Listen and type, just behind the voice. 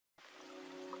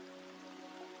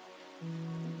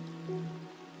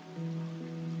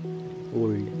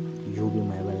Would you be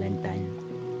my Valentine?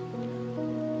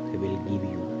 I will give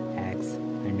you X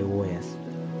and OS.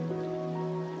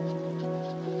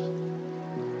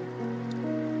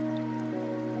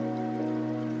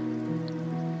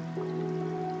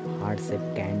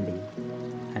 Heart-shaped candy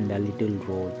and a little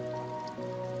rose.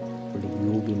 Would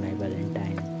you be my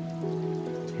Valentine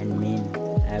and mean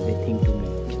everything to me?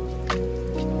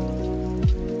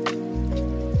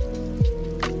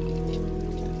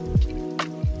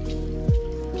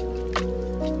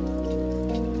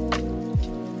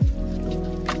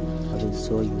 I will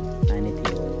show you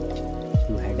anything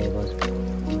you had ever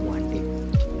wanted.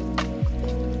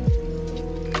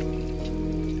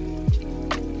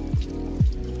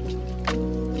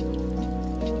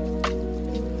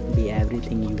 Be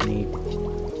everything you need.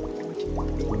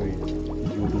 Will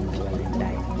you be my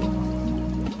Valentine?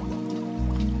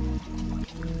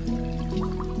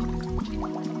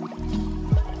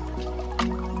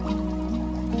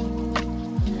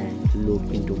 And look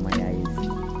into my eyes.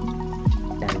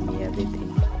 Tell me everything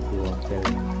you are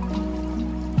feeling.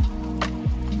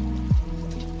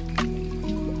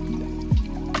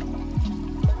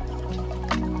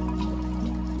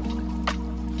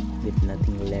 With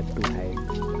nothing left to hide,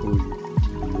 will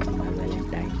you be my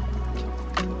Valentine?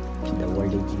 The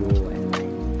world is yours and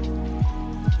mine.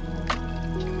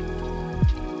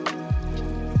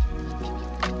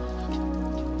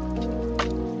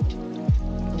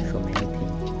 So many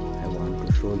things I want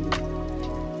to show you,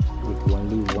 with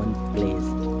only one place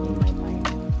in my mind.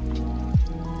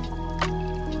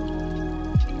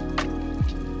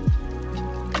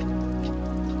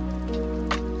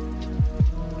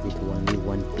 With only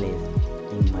one place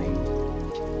in mind.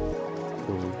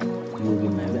 So you be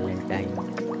my Valentine.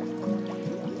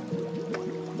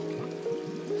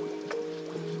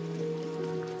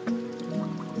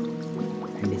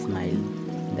 And smile,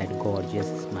 that gorgeous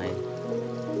smile.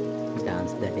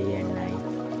 Dance the day and night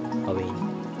away.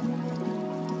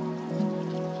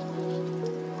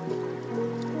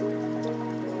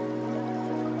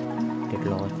 Get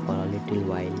lost for a little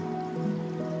while.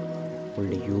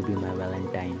 Will you be my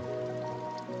Valentine?